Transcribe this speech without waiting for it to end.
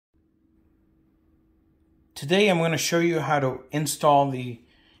Today I'm going to show you how to install the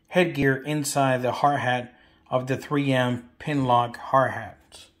headgear inside the hard hat of the 3M pin lock hard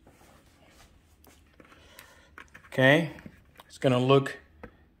hats. Okay, it's going to look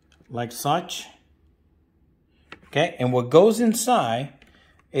like such. Okay, and what goes inside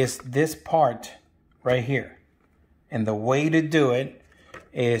is this part right here. And the way to do it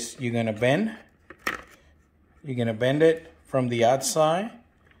is you're going to bend it from the outside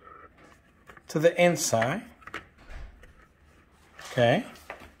to the inside. Okay,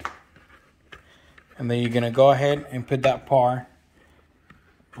 and then you're going to go ahead and put that part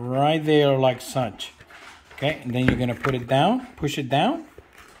right there like such. Okay, and then you're going to put it down, push it down.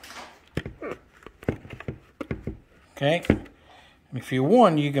 Okay, and if you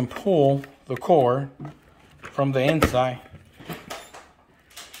want, you can pull the cord from the inside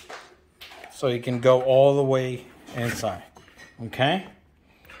so you can go all the way inside. Okay,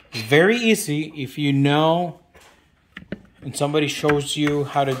 very easy if you know and somebody shows you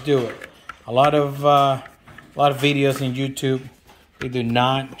how to do it. A lot of videos in YouTube, they do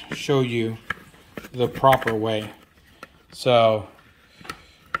not show you the proper way. So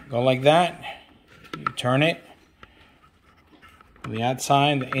go like that. You turn it from the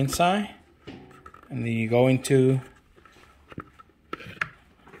outside, the inside, and then you go into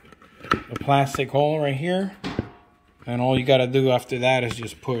the plastic hole right here. And all you got to do after that is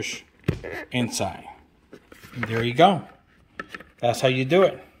just push inside. And there you go. That's how you do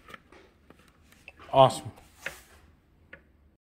it. Awesome.